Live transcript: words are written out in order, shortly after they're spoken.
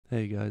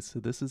Hey guys, so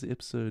this is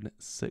episode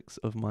 6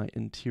 of my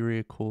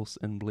interior course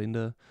in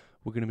Blender.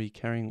 We're going to be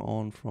carrying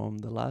on from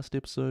the last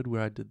episode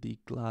where I did the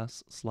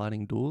glass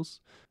sliding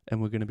doors,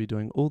 and we're going to be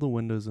doing all the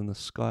windows in the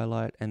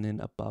skylight and then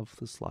above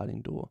the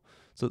sliding door.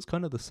 So it's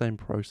kind of the same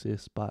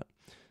process, but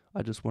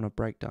I just want to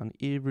break down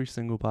every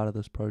single part of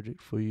this project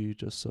for you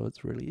just so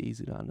it's really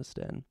easy to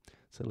understand.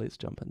 So let's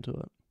jump into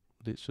it.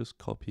 Let's just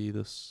copy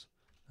this,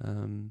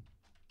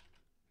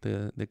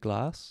 the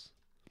glass,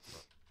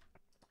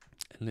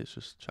 and let's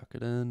just chuck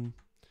it in.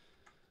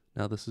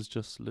 Now this is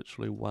just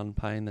literally one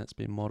pane that's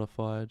been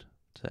modified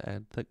to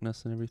add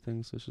thickness and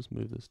everything, so let's just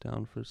move this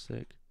down for a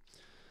sec.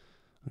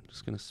 I'm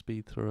just going to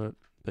speed through it,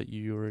 but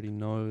you already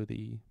know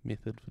the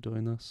method for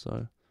doing this,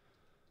 so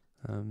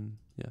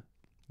yeah,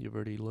 you've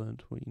already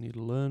learned what you need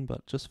to learn,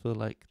 but just for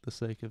like the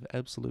sake of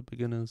absolute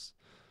beginners,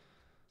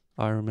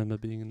 I remember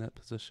being in that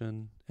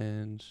position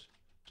and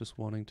just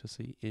wanting to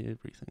see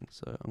everything,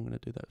 so I'm going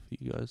to do that for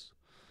you guys.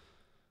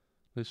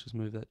 Let's just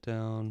move that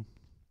down.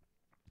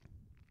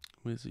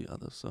 Where's the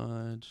other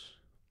side?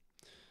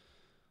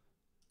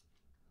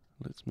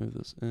 Let's move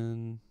this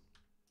in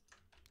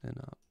and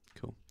up.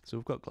 Cool. So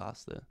we've got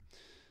glass there.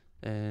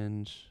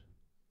 And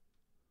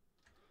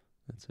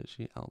it's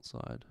actually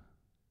outside.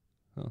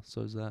 Oh,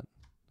 so is that.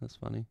 That's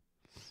funny.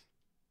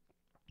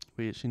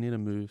 We actually need to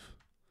move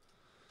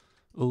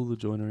all the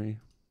joinery,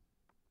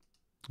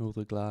 all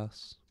the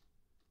glass,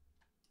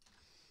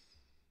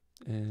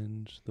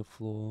 and the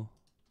floor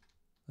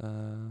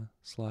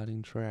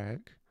sliding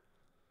track.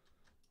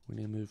 We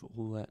need to move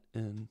all that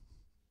in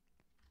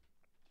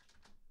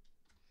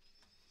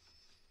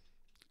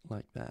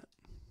like that,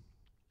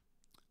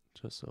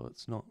 just so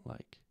it's not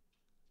like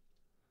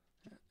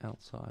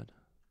outside.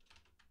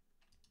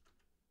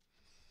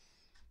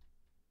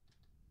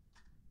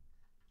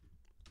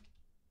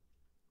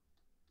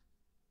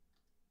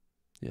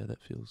 Yeah,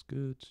 that feels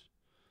good.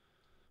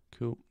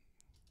 Cool.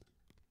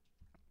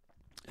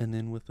 And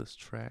then with this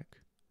track,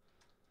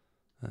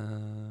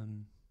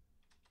 I'm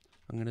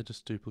going to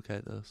just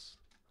duplicate this.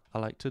 I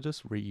like to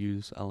just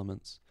reuse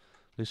elements.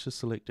 Let's just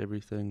select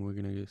everything. We're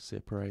going to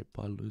separate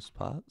by loose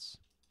parts.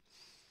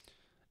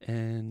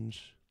 And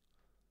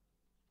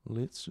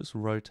let's just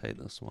rotate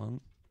this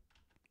one.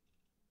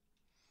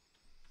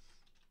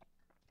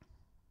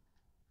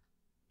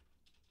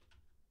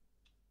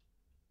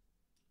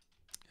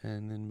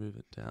 And then move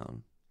it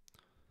down.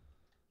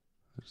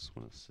 I just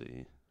want to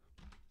see.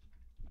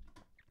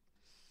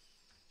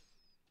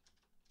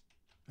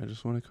 I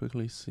just want to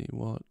quickly see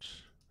what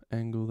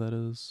angle that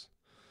is.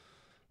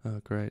 Oh,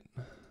 great.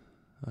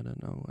 I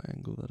don't know what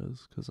angle that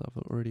is because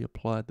I've already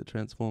applied the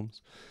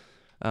transforms.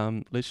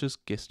 Let's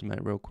just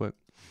guesstimate real quick.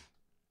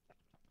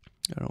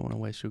 I don't want to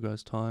waste your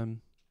guys'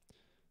 time.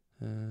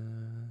 Yeah,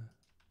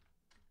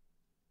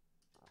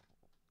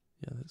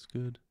 that's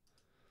good.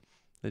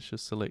 Let's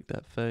just select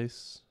that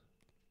face.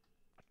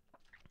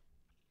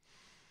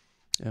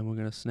 And we're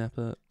going to snap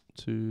it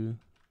to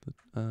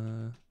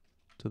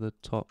the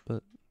top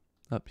bit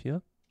up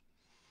here.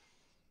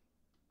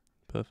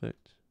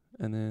 Perfect.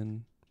 And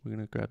then we're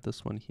going to grab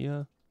this one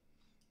here.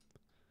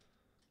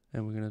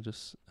 And we're going to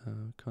just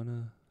kind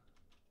of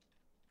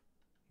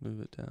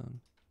move it down.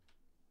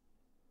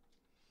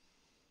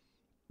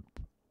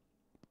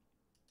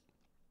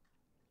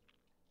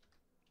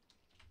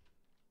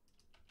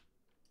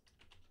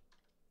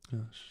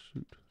 Oh,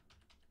 shoot.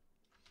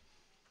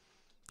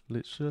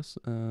 Let's just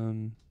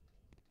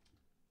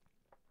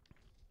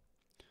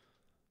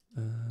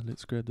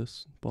let's grab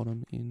this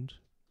bottom end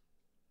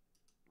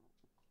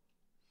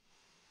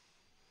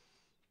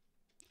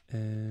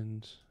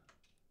and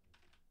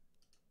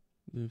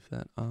move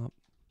that up.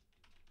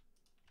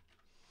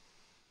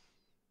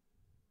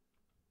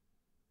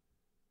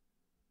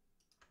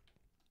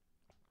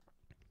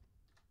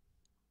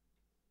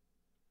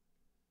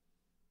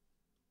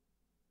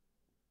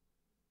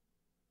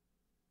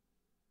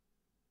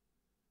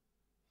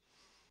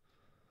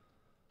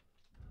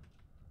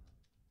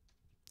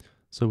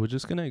 So we're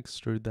just going to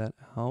extrude that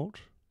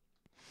out,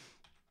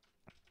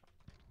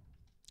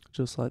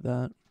 just like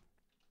that.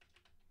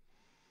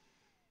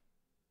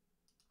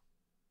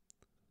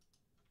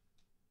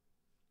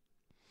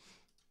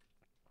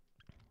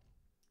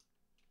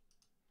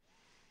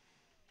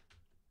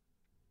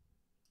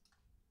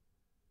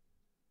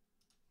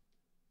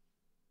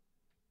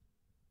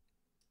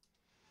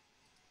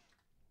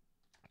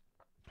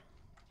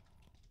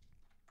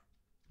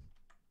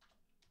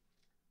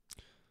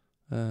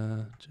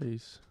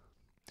 Jeez,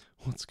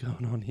 what's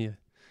going on here?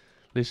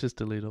 Let's just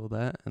delete all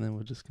that, and then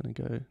we're just going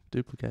to go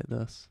duplicate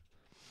this.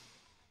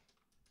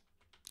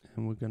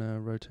 And we're going to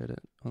rotate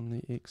it on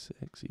the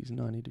x-axis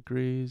 90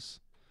 degrees.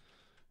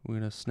 We're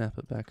going to snap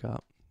it back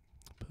up.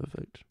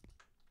 Perfect.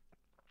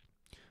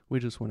 We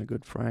just want a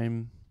good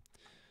frame.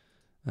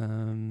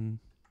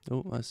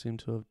 Oh, I seem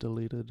to have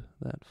deleted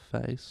that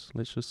face.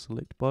 Let's just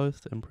select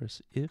both and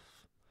press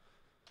F.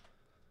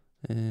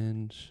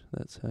 And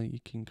that's how you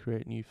can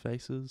create new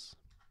faces.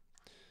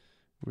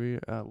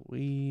 Where are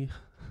we?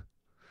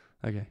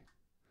 Okay.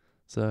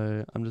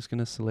 So I'm just going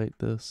to select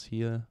this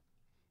here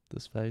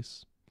this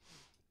face.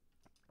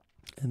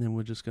 And then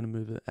we're just going to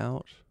move it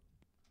out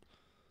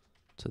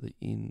to the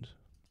end.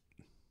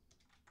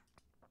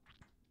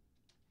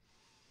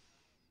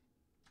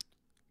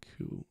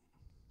 Cool.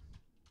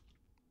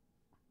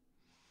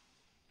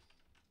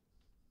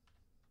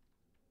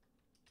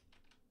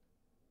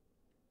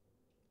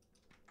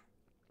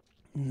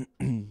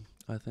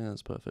 I think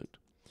that's perfect.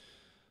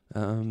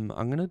 I'm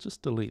going to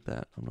just delete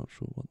that. I'm not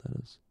sure what that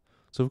is.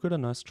 So we've got a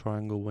nice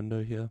triangle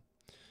window here.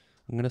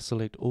 I'm going to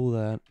select all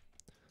that.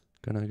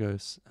 Going to go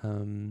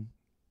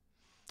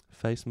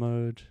face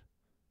mode,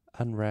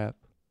 unwrap,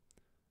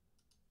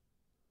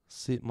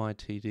 set my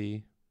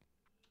TD,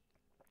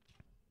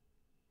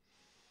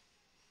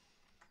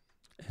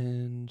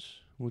 and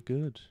we're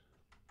good.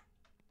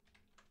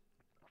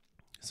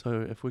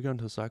 So if we go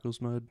into cycles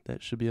mode,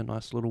 that should be a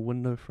nice little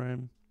window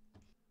frame.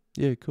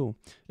 Yeah, cool.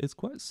 It's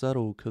quite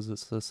subtle because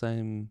it's the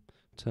same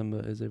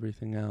timber as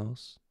everything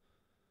else,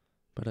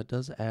 but it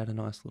does add a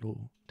nice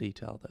little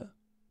detail there.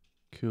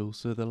 Cool.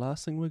 So the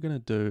last thing we're going to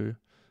do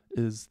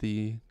is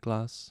the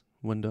glass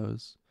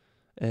windows,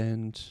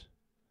 and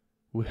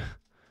we're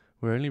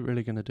only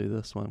really going to do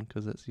this one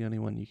because it's the only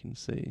one you can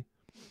see,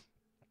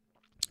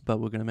 but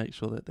we're going to make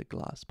sure that the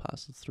glass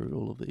passes through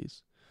all of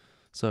these.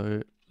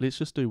 So let's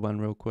just do one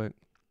real quick,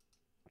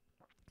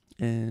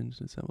 and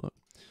let's have a look.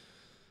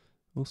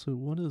 Also,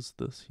 what is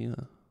this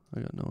here?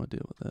 I got no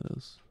idea what that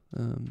is.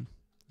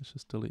 Let's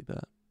just delete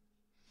that.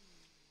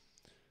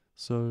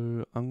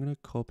 So I'm going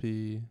to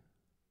copy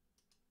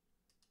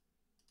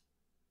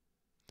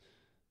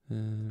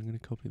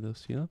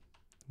this here.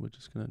 We're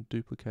just going to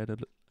duplicate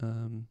it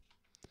on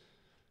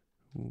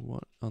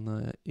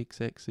the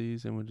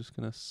x-axis, and we're just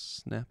going to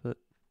snap it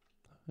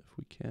if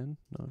we can.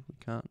 No, we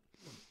can't.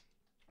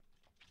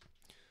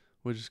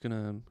 We're just going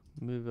to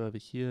move over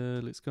here.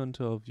 Let's go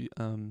into our view,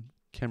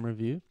 camera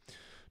view,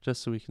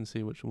 just so we can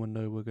see which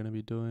window we're going to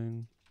be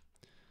doing.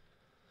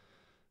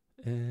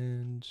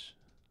 And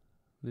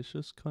let's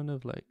just kind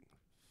of like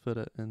fit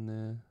it in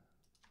there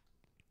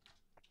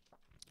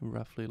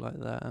roughly like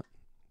that.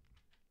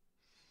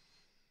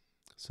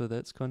 So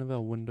that's kind of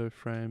our window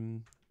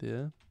frame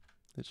there.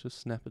 Let's just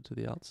snap it to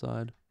the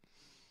outside,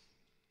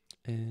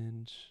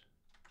 and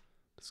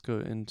let's go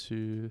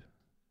into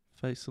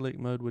face select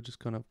mode. We're just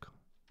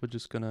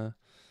gonna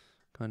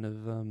kind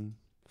of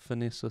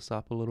finesse this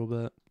up a little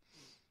bit.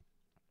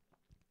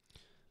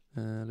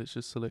 Let's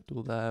just select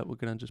all that. We're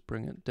gonna just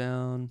bring it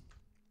down,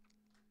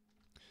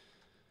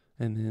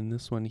 and then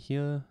this one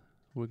here,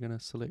 we're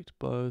gonna select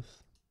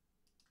both,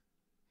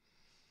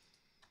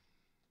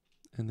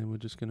 and then we're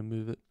just gonna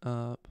move it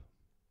up,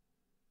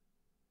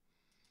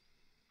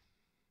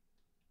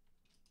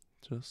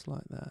 just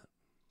like that.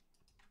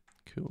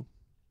 Cool.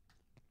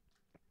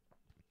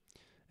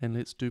 And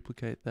let's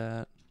duplicate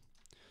that,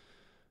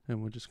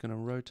 and we're just going to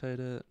rotate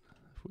it.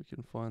 If we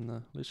can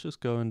find let's just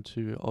go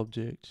into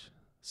object,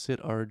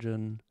 set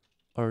origin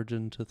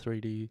to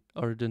 3D,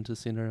 origin to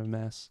center of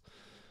mass,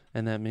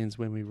 and that means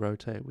when we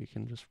rotate we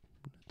can just,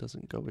 it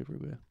doesn't go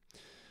everywhere.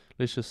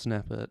 Let's just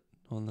snap it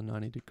on the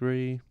 90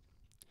 degree,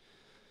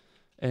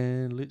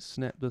 and let's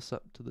snap this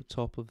up to the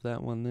top of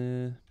that one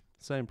there.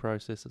 Same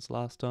process as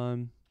last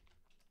time.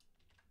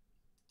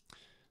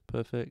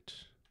 Perfect.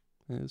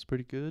 It's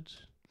pretty good.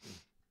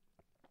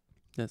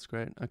 That's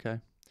great. Okay.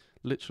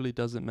 Literally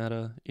doesn't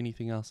matter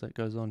anything else that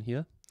goes on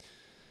here.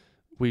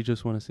 We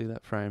just want to see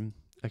that frame.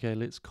 Okay,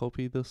 let's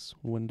copy this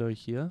window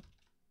here.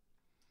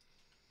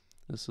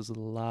 This is the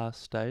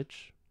last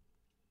stage.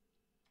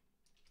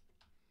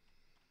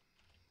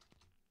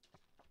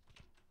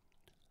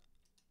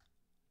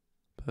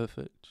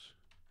 Perfect.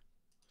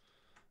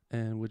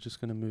 And we're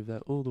just going to move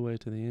that all the way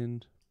to the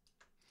end.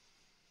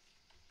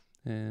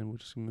 And we're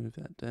just going to move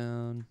that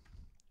down.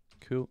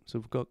 Cool. So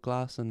we've got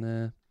glass in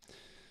there.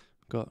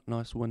 Got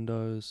nice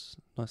windows,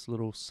 nice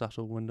little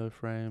subtle window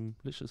frame.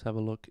 Let's just have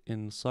a look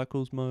in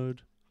cycles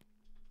mode.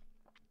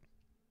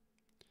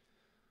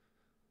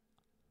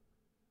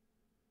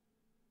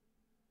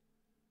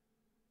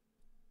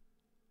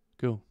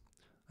 Cool.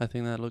 I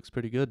think that looks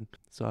pretty good.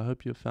 So I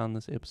hope you found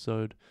this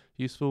episode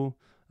useful.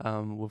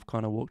 We've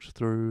kind of walked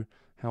through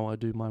how I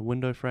do my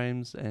window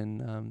frames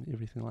and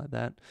everything like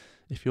that.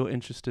 If you're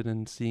interested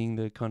in seeing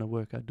the kind of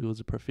work I do as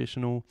a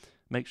professional,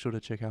 make sure to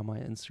check out my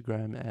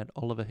Instagram at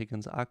Oliver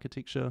Higgins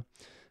Architecture.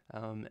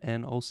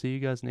 And I'll see you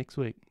guys next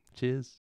week. Cheers.